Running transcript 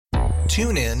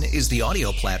TuneIn is the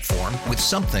audio platform with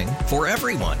something for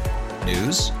everyone.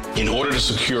 News. In order to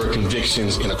secure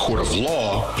convictions in a court of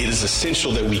law, it is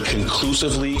essential that we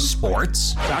conclusively.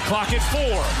 Sports. Shot clock at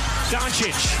 4.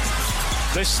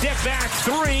 Doncic. The step back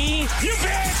 3. You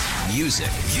bet. Music.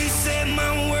 You set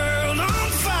my world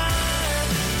on fire.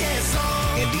 Yes,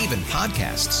 and even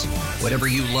podcasts. Whatever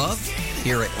you love,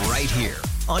 hear it right here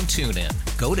on TuneIn.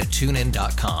 Go to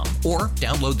TuneIn.com or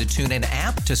download the TuneIn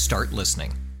app to start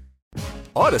listening.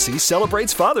 Odyssey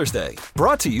celebrates Father's Day,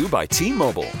 brought to you by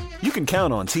T-Mobile. You can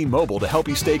count on T-Mobile to help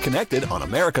you stay connected on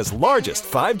America's largest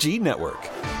 5G network.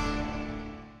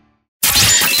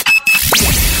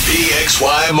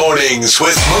 PXY Mornings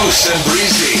with Moose and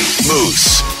Breezy.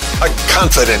 Moose, a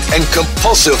confident and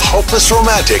compulsive, hopeless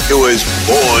romantic who is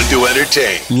born to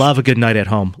entertain. Love a good night at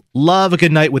home. Love a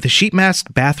good night with a sheet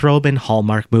mask, bathrobe, and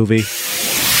Hallmark movie.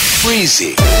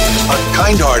 Breezy, a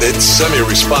kind-hearted,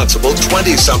 semi-responsible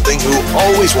 20-something who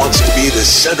always wants to be the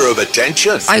center of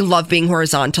attention. I love being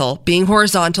horizontal. Being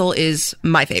horizontal is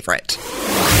my favorite.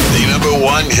 The number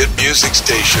one hit music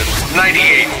station,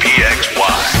 98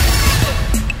 PXY.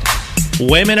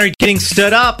 Women are getting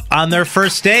stood up on their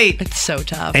first date. It's so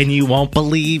tough. And you won't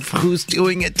believe who's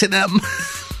doing it to them.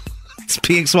 It's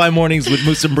PXY Mornings with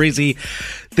Moose and Breezy.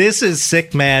 This is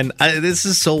sick, man. This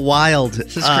is so wild.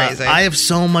 This is crazy. I have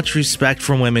so much respect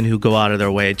for women who go out of their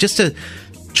way just to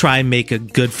try and make a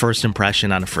good first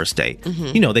impression on a first date.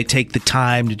 Mm-hmm. You know, they take the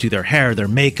time to do their hair, their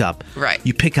makeup. Right.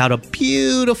 You pick out a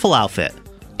beautiful outfit.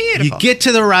 Beautiful. You get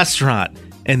to the restaurant,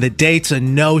 and the date's a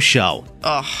no-show.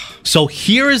 Ugh. So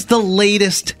here is the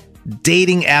latest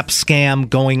dating app scam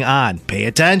going on. Pay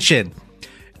attention.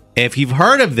 If you've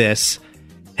heard of this,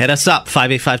 hit us up,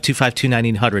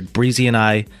 585-252-9800. Breezy and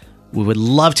I, we would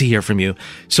love to hear from you.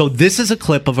 So this is a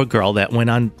clip of a girl that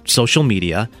went on social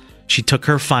media. She took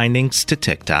her findings to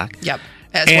TikTok. Yep,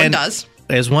 one does.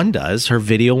 As one does. Her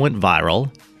video went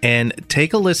viral. And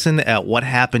take a listen at what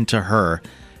happened to her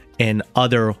and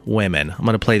other women. I'm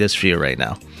going to play this for you right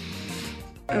now.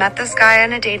 Met this guy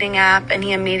on a dating app, and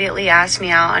he immediately asked me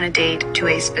out on a date to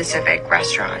a specific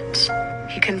restaurant.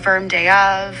 He confirmed day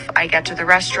of. I get to the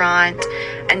restaurant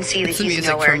and see that he's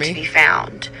nowhere to be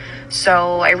found.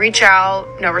 So I reach out,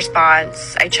 no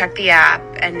response. I check the app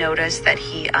and notice that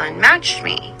he unmatched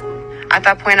me. At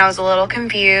that point, I was a little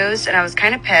confused and I was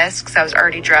kind of pissed because I was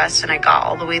already dressed and I got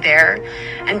all the way there.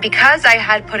 And because I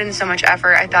had put in so much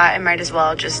effort, I thought I might as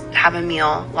well just have a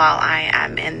meal while I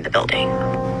am in the building.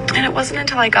 And it wasn't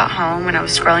until I got home when I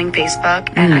was scrolling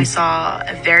Facebook and I saw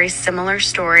a very similar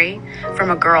story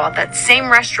from a girl at that same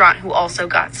restaurant who also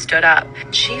got stood up.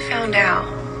 She found out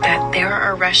that there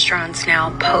are restaurants now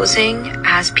posing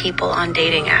as people on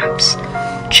dating apps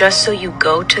just so you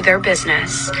go to their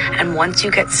business, and once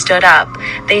you get stood up,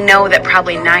 they know that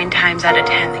probably 9 times out of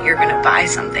 10 that you're going to buy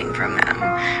something from them.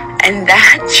 And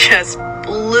that just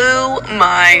blew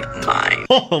my mind.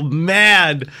 Oh,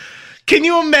 man. Can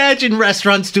you imagine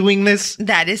restaurants doing this?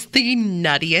 That is the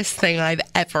nuttiest thing I've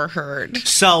ever heard.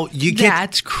 So you get...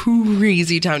 That's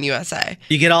crazy town, USA.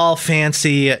 You get all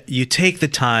fancy. You take the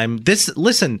time.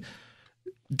 Listen,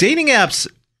 dating apps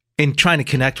and trying to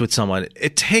connect with someone,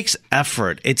 it takes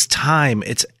effort. It's time.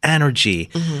 It's energy.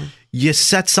 Mm-hmm. You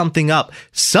set something up.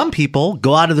 Some people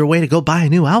go out of their way to go buy a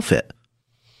new outfit.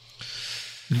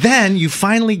 Then you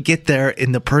finally get there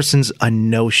and the person's a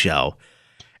no-show.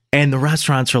 And the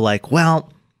restaurants are like,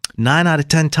 well, 9 out of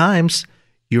 10 times,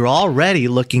 you're already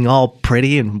looking all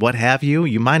pretty and what have you.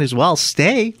 You might as well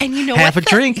stay. And you know have a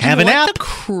drink, have a nap. What the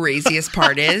craziest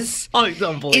part is? I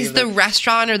don't believe is the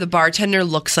restaurant or the bartender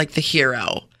looks like the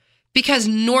hero. Because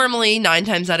normally 9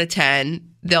 times out of 10,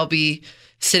 they'll be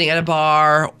sitting at a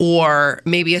bar or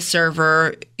maybe a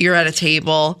server, you're at a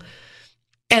table,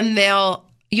 and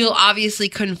you'll obviously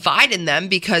confide in them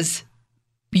because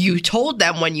you told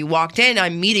them when you walked in,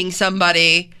 I'm meeting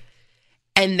somebody,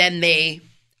 and then they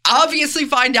obviously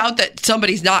find out that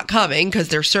somebody's not coming because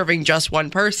they're serving just one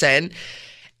person,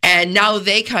 and now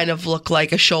they kind of look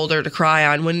like a shoulder to cry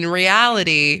on, when in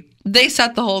reality, they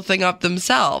set the whole thing up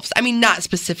themselves. I mean, not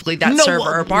specifically that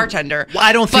server or bartender.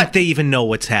 I don't think they even know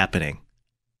what's happening.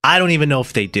 I don't even know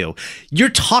if they do. You're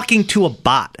talking to a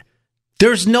bot.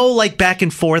 There's no like back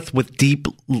and forth with deep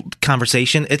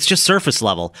conversation. It's just surface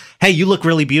level. Hey, you look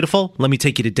really beautiful. Let me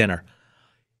take you to dinner.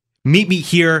 Meet me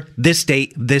here this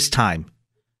date, this time.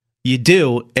 You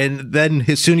do. And then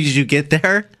as soon as you get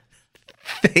there,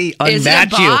 they unmatch you. Is it a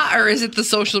bot or is it the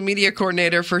social media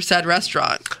coordinator for said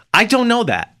restaurant? I don't know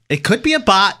that. It could be a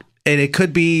bot and it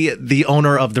could be the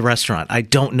owner of the restaurant. I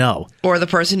don't know. Or the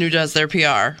person who does their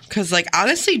PR. Because like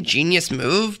honestly, genius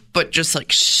move, but just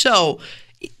like so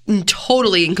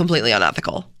totally and completely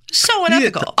unethical. So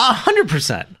unethical.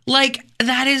 100%. Like,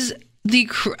 that is the...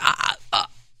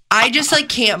 I just, like,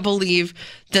 can't believe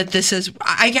that this is...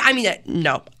 I mean,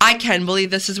 no. I can believe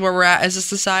this is where we're at as a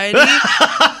society.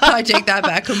 I take that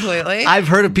back completely. I've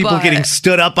heard of people getting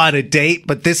stood up on a date,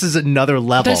 but this is another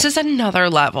level. This is another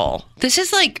level. This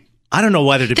is, like... I don't know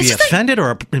whether to be offended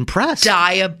or impressed.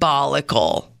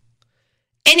 Diabolical.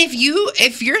 And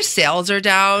if your sales are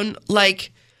down,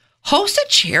 like, host a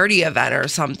charity event or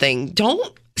something.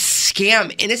 Don't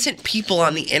scam innocent people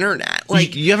on the internet.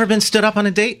 Like, you ever been stood up on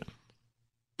a date?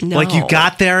 No. Like you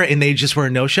got there and they just were a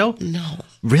no-show? No.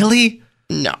 Really?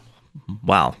 No.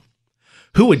 Wow.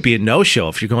 Who would be a no-show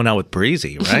if you're going out with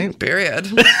Breezy, right? Period.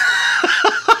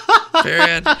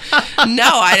 Period. No,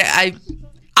 I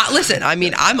listen, I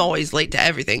mean, I'm always late to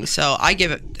everything, so I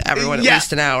give everyone at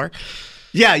least an hour.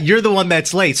 Yeah, you're the one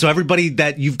that's late, so everybody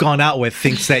that you've gone out with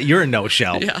thinks that you're a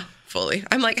no-show. Yeah, fully.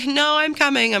 I'm like, no, I'm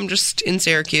coming. I'm just in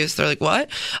Syracuse. They're like, what?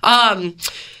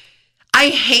 I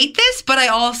hate this, but I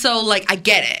also, like, I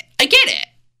get it.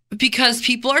 Because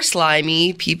people are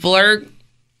slimy. People are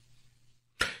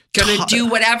going to do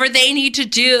whatever they need to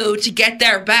do to get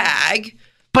their bag.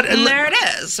 And there it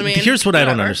is. I mean, here's what I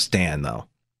don't understand, though.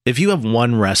 If you have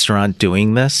one restaurant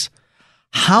doing this,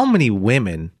 how many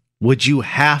women would you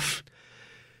have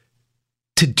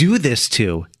to do this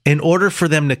to in order for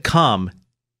them to come?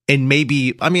 And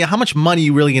maybe, I mean, how much money are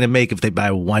you really going to make if they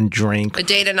buy one drink? A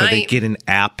date a or night. they get an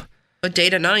app? A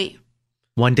date a night.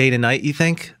 One date a night, you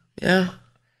think? Yeah.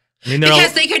 I mean,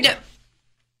 because they could...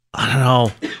 I don't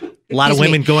know. A lot of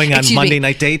women going on Monday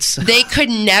night dates. They could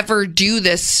never do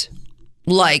this,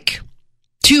 like,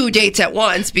 2 dates at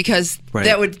once because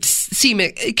that would seem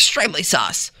extremely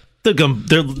sus.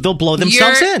 They'll blow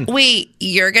themselves in. Wait,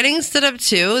 you're getting stood up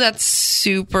too? That's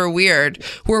super weird.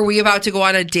 Were we about to go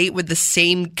on a date with the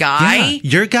same guy? Yeah.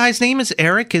 Your guy's name is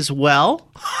Eric as well?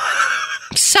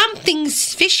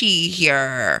 Something's fishy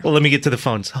here. Well, let me get to the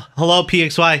phones. Hello,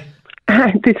 PXY.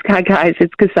 This guy, guys,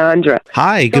 it's Cassandra.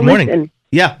 Hi, good morning. Listen,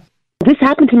 yeah. This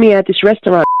happened to me at this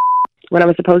restaurant when I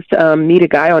was supposed to meet a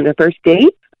guy on the first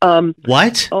date.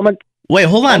 What? Oh my! Wait,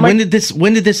 hold on. When did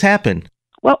this happen?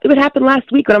 Well, it would happen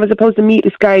last week when I was supposed to meet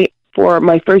this guy for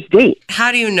my first date.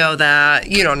 How do you know that?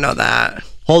 You don't know that.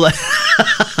 Hold on.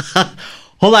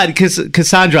 Hold on,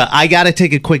 Cassandra, I got to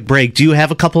take a quick break. Do you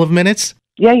have a couple of minutes?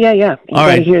 Yeah. You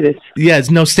gotta hear this. Yeah,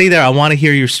 no, stay there. I want to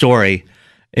hear your story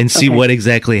and see what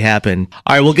exactly happened.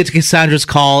 All right, we'll get to Cassandra's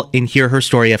call and hear her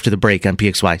story after the break on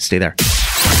PXY. Stay there.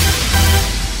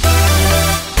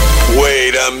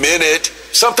 Wait a minute.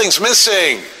 Something's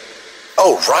missing.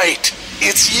 Oh, right.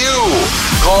 It's you.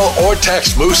 Call or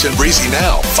text Moose and Breezy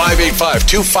now.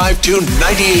 585-252-9800.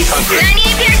 98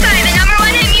 PXY, the number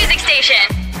one hit music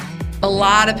station. A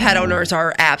lot of pet owners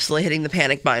are absolutely hitting the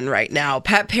panic button right now.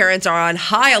 Pet parents are on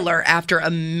high alert after a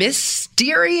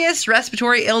mysterious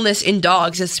respiratory illness in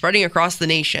dogs is spreading across the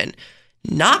nation.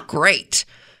 Not great.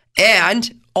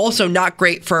 And also not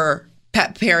great for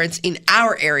pet parents in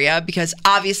our area because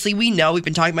obviously we know, we've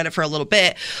been talking about it for a little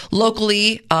bit,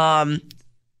 locally,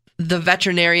 the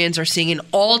veterinarians are seeing an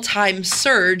all-time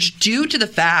surge due to the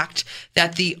fact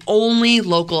that the only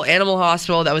local animal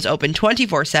hospital that was open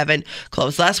 24/7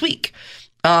 closed last week.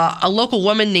 A local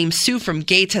woman named Sue from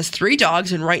Gates has 3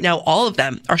 dogs, and right now all of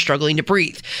them are struggling to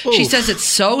breathe. Oof. She says it's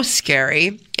so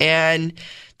scary, and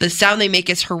the sound they make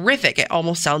is horrific. It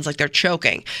almost sounds like they're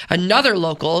choking. Another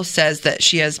local says that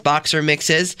she has boxer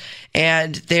mixes,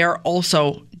 and they're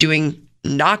also doing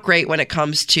not great when it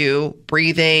comes to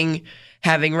breathing,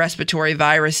 having respiratory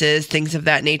viruses, things of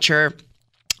that nature.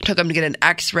 Took them to get an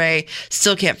x-ray.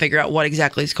 Still can't figure out what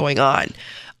exactly is going on.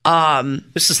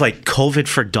 This is like COVID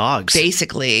for dogs.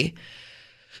 Basically.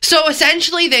 So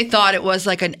essentially they thought it was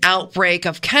like an outbreak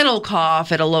of kennel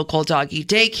cough at a local doggy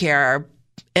daycare.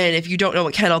 And if you don't know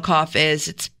what kennel cough is,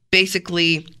 it's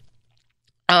basically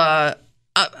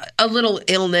a little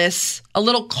illness, a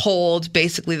little cold,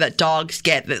 basically, that dogs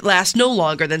get that lasts no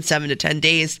longer than 7 to 10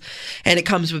 days. And it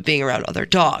comes with being around other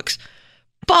dogs.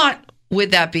 But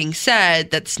with that being said,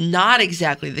 that's not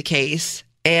exactly the case.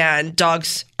 And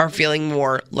dogs are feeling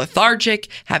more lethargic,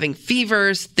 having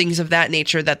fevers, things of that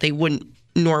nature that they wouldn't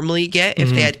normally get if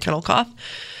they had kennel cough.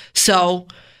 So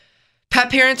pet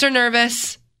parents are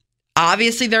nervous.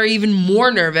 Obviously, they're even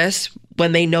more nervous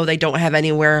when they know they don't have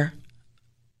anywhere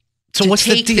so to what's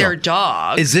take the deal? Their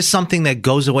dog. Is this something that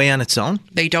goes away on its own?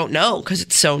 They don't know because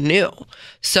it's so new.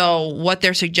 So what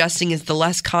they're suggesting is the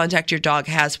less contact your dog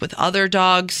has with other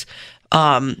dogs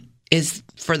is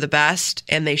for the best.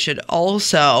 And they should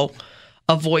also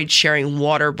avoid sharing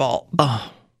water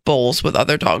bowls with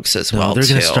other dogs as well, They're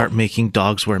going to too. start making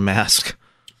dogs wear masks.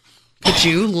 Could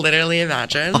you literally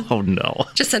imagine? Oh, no.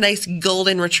 Just a nice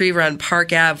golden retriever on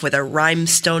Park Ave with a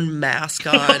rhinestone mask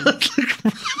on.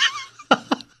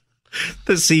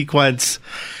 The sequence.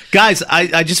 Guys,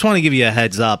 I just want to give you a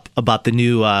heads up about the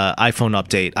new iPhone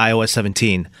update, iOS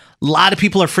 17. A lot of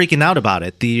people are freaking out about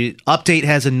it. The update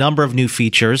has a number of new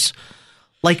features,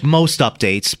 like most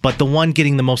updates, but the one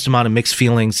getting the most amount of mixed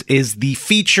feelings is the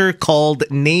feature called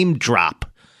Name Drop.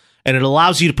 And it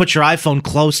allows you to put your iPhone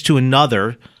close to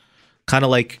another, kind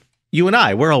of like you and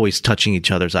I. We're always touching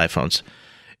each other's iPhones.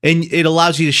 And it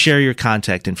allows you to share your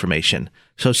contact information.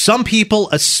 So some people,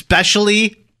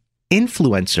 especially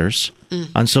influencers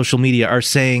on social media, are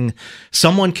saying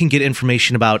someone can get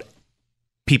information about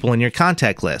people in your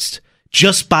contact list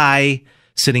just by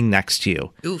sitting next to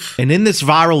you. Oof. And in this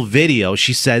viral video,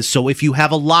 she says, so if you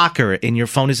have a locker and your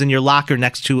phone is in your locker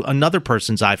next to another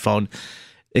person's iPhone,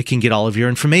 it can get all of your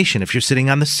information. If you're sitting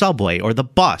on the subway or the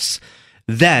bus,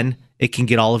 then it can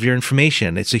get all of your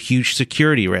information. It's a huge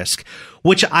security risk,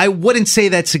 which I wouldn't say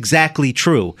that's exactly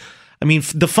true. I mean,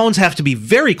 the phones have to be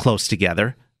very close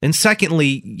together. And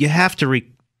secondly, you have to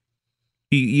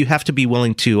you have to be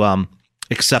willing to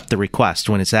accept the request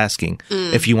when it's asking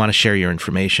if you want to share your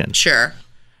information. Sure.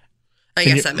 I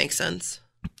guess that makes sense.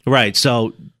 Right.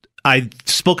 So I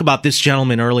spoke about this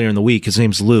gentleman earlier in the week. His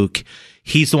name's Luke.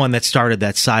 He's the one that started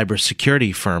that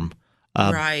cybersecurity firm,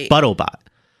 Right. ButtOBot.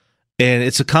 And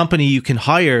it's a company you can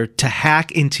hire to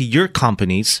hack into your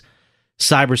company's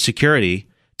cybersecurity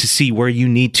to see where you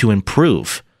need to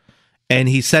improve. And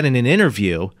he said in an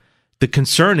interview, the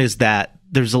concern is that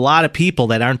there's a lot of people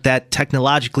that aren't that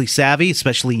technologically savvy,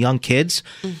 especially young kids,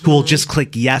 who will just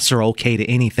click yes or okay to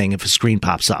anything if a screen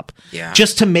pops up,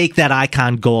 just to make that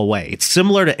icon go away. It's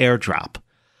similar to AirDrop,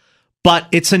 but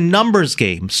it's a numbers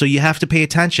game, so you have to pay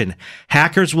attention.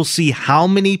 Hackers will see how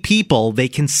many people they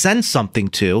can send something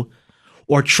to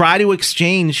or try to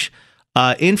exchange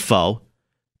info,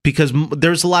 because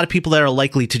there's a lot of people that are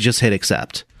likely to just hit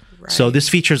accept. Right. So this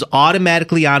feature is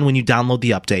automatically on when you download the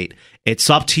update.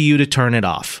 It's up to you to turn it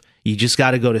off. You just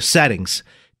got to go to Settings,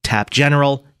 tap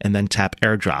General, and then tap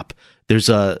AirDrop. There's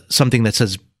something that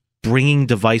says Bringing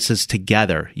Devices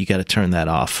Together. You got to turn that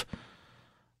off.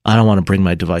 I don't want to bring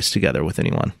my device together with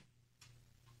anyone.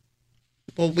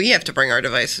 Well, we have to bring our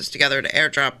devices together to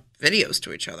AirDrop videos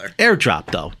to each other. AirDrop,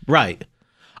 though. Right.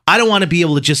 I don't want to be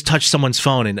able to just touch someone's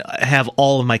phone and have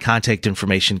all of my contact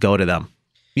information go to them.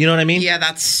 You know what I mean? Yeah,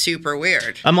 that's super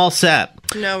weird. I'm all set.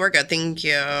 No, we're good. Thank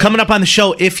you. Coming up on the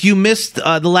show, if you missed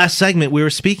the last segment, we were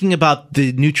speaking about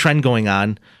the new trend going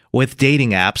on with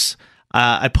dating apps.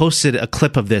 I posted a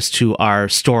clip of this to our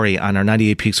story on our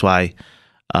 98PXY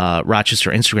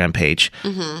Rochester Instagram page.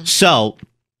 So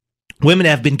women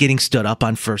have been getting stood up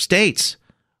on first dates,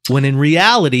 when in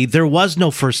reality, there was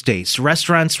no first dates.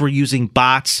 Restaurants were using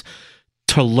bots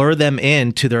to lure them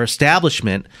into their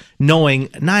establishment, knowing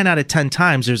 9 out of 10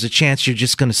 times there's a chance you're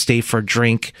just going to stay for a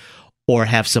drink or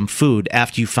have some food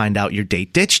after you find out your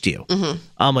date ditched you.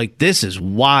 I'm like, this is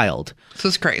wild. This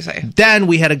is crazy. Then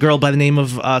we had a girl by the name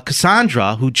of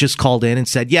Cassandra who just called in and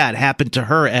said, yeah, it happened to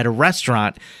her at a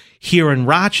restaurant here in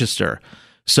Rochester.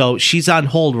 So she's on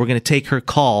hold. We're going to take her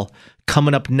call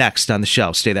coming up next on the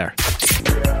show. Stay there.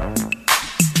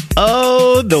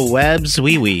 Oh, the webs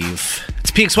we weave.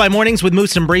 It's PXY Mornings with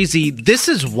Moose and Breezy. This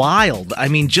is wild. I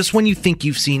mean, just when you think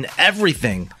you've seen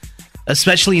everything,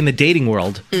 especially in the dating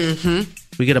world,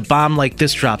 we get a bomb like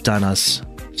this dropped on us.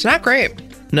 It's not great.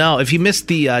 No, if you missed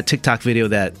the TikTok video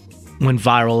that went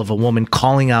viral of a woman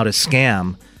calling out a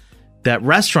scam that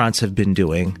restaurants have been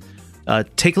doing,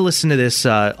 take a listen to this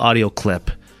audio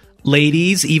clip.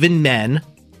 Ladies, even men,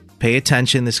 pay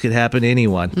attention. This could happen to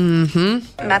anyone.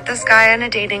 Met this guy on a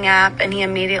dating app, and he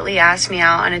immediately asked me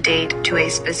out on a date to a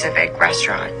specific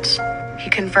restaurant. He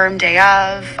confirmed day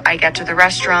of. I get to the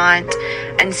restaurant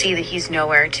and see that he's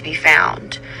nowhere to be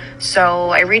found. So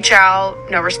I reach out,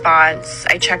 no response.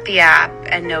 I check the app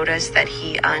and notice that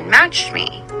he unmatched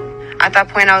me. At that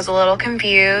point, I was a little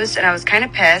confused and I was kind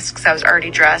of pissed because I was already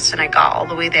dressed and I got all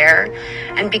the way there.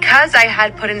 And because I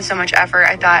had put in so much effort,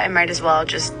 I thought I might as well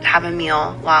just have a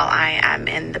meal while I am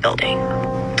in the building.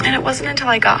 And it wasn't until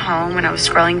I got home when I was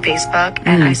scrolling Facebook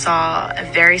and I saw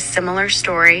a very similar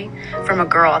story from a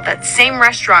girl at that same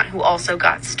restaurant who also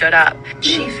got stood up.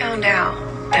 She found out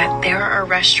that there are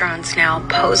restaurants now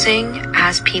posing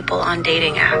as people on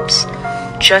dating apps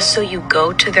just so you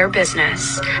go to their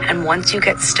business, and once you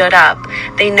get stood up,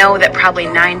 they know that probably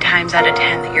 9 times out of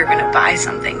 10 that you're going to buy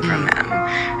something from them.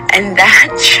 And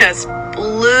that just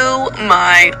blew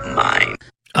my mind.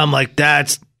 I'm like,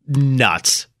 that's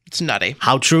nuts. It's nutty.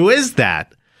 How true is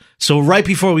that? So right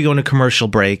before we go into commercial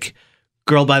break,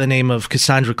 girl by the name of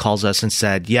Cassandra calls us and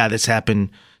said, yeah, this happened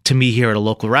to me here at a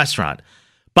local restaurant.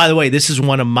 By the way, this is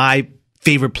one of my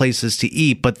favorite places to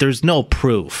eat, but there's no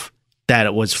proof that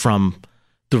it was from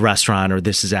the restaurant or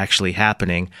this is actually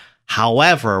happening.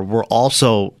 However, we're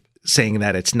also saying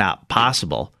that it's not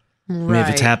possible. I mean, if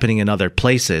it's happening in other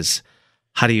places,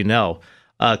 how do you know?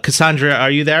 Cassandra,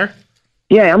 are you there?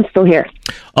 Yeah, I'm still here.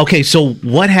 Okay, so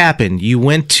what happened? You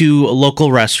went to a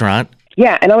local restaurant.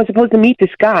 Yeah, and I was supposed to meet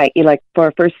this guy for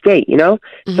a first date, you know?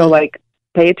 Mm-hmm. So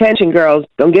pay attention, girls.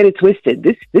 Don't get it twisted.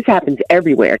 This happens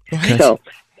everywhere. Okay. So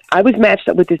I was matched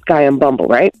up with this guy on Bumble,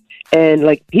 right?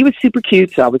 And he was super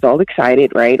cute, so I was all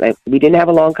excited, right? We didn't have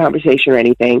a long conversation or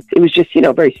anything. It was just,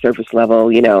 very surface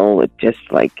level, just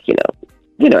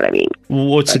you know what I mean.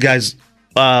 What's the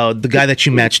guy that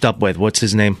you matched up with? What's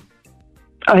his name?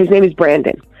 His name is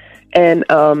Brandon. And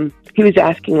he was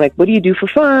asking, what do you do for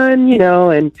fun,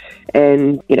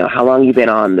 and how long you've been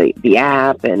on the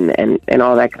app and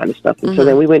all that kind of stuff. And so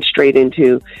then we went straight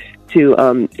into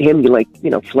him,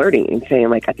 flirting and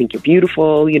saying, I think you're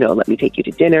beautiful, let me take you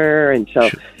to dinner. And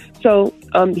so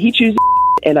he chooses,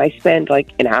 and I spend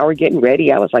an hour getting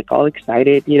ready. I was all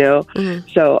excited,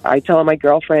 So I tell all my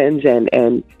girlfriends and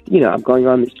I'm going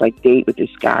on this date with this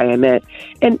guy I met.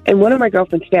 And one of my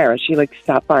girlfriends, Sarah, she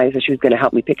stopped by and said she was going to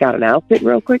help me pick out an outfit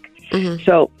real quick. Mm-hmm.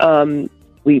 So,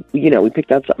 we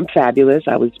picked out something fabulous.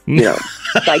 I was,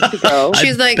 psyched to go.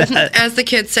 She's as the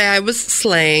kids say, I was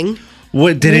slaying.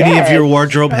 What did any of your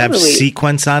wardrobe have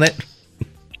sequins on it?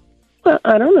 Well,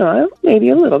 I don't know. Maybe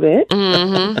a little bit.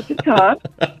 Mm-hmm. At the top.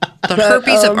 The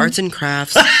herpes of arts and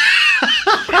crafts.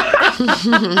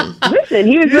 Listen,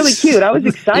 he was really cute. I was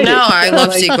excited. No, I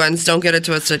love sequins. Don't get it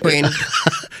twisted, Queen.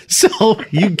 So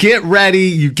you get ready,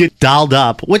 you get dolled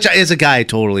up, which as a guy I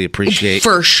totally appreciate.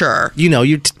 For sure.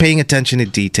 You're paying attention to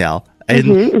detail.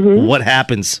 And what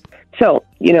happens? So,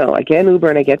 I get an Uber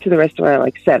and I get to the restaurant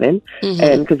at 7. Mm-hmm.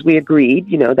 And because we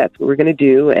agreed, that's what we're going to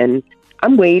do. And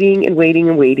I'm waiting and waiting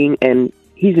and waiting. And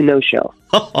he's a no-show.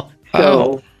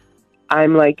 So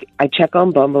I'm I check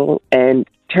on Bumble and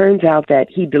turns out that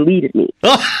he deleted me.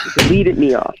 He deleted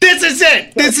me off. This is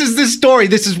it. This is the story.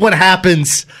 This is what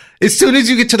happens. As soon as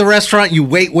you get to the restaurant, you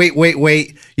wait.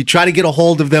 You try to get a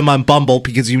hold of them on Bumble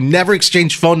because you never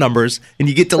exchange phone numbers and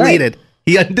you get deleted.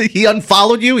 Right. He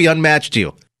unfollowed you. He unmatched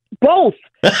you. Both.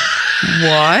 What?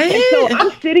 And so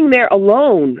I'm sitting there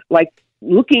alone,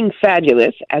 looking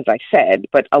fabulous, as I said,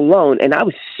 but alone. And I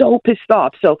was so pissed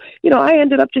off. So, I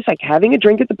ended up just having a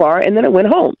drink at the bar and then I went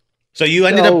home. So you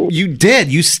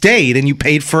you stayed and you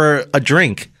paid for a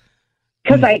drink.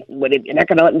 Because you're not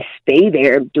going to let me stay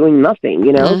there doing nothing,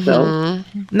 so.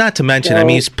 Not to mention,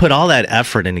 you put all that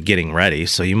effort into getting ready,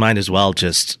 so you might as well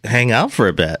just hang out for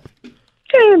a bit.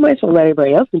 Yeah, I might as well let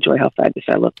everybody else enjoy how fabulous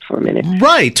I looked for a minute.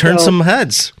 Right, turn some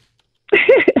heads.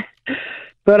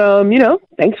 But,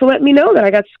 thanks for letting me know that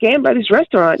I got scammed by this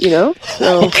restaurant, So,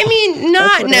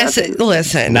 not necessarily.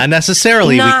 Listen. Not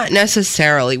necessarily. Not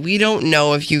necessarily. We don't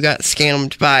know if you got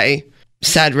scammed by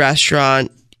said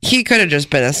restaurant. He could have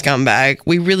just been a scumbag.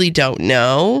 We really don't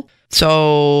know.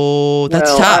 So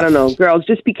that's tough. I don't know. Girls,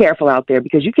 just be careful out there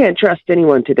because you can't trust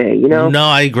anyone today, No,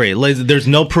 I agree. There's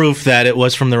no proof that it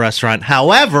was from the restaurant.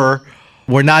 However,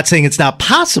 we're not saying it's not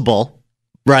possible,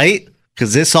 right?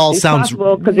 Because this all sounds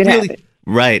possible because it happened.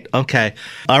 Right. Okay.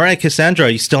 All right, Cassandra, are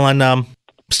you still on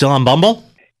Bumble?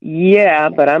 Yeah,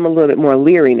 but I'm a little bit more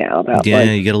leery now about. Yeah,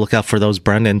 you got to look out for those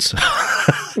Brendans.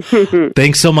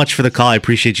 Thanks so much for the call. I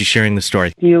appreciate you sharing the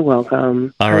story. You're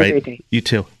welcome. All right. You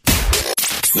too.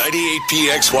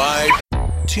 98PXY.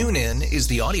 TuneIn is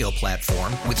the audio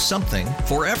platform with something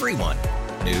for everyone.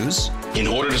 News. In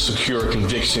order to secure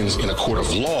convictions in a court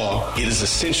of law, it is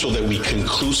essential that we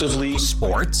conclusively.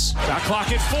 Sports. Got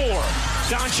clock at 4.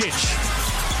 Doncic.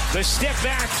 The step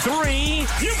back 3.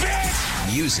 You bet.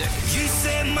 Music. You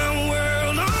set my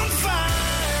world on fire.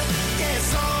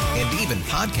 Yes, and even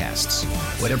podcasts.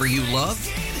 Whatever you love,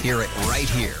 hear it right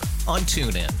here on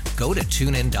TuneIn. Go to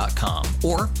TuneIn.com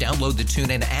or download the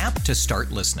TuneIn app to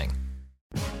start listening.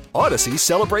 Odyssey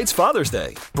celebrates Father's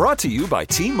Day, brought to you by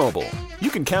T-Mobile. You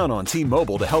can count on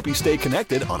T-Mobile to help you stay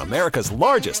connected on America's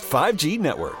largest 5G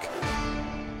network.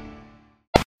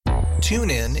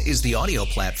 TuneIn is the audio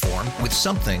platform with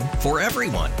something for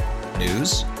everyone.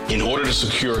 News. In order to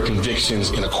secure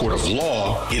convictions in a court of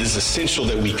law, it is essential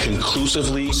that we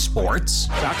conclusively. Sports.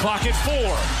 Got clock at 4.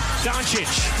 Doncic.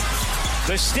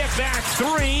 The step back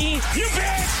 3. You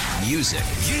bet. Music.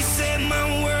 You set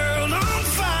my world on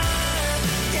fire.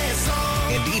 Yes,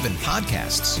 and even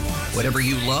podcasts. Whatever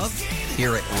you love,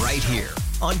 hear it right here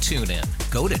on TuneIn.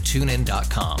 Go to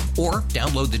TuneIn.com or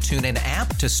download the TuneIn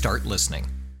app to start listening.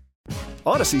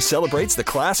 Odyssey celebrates the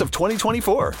class of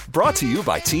 2024. Brought to you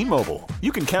by T-Mobile.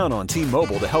 You can count on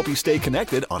T-Mobile to help you stay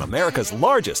connected on America's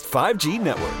largest 5G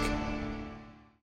network.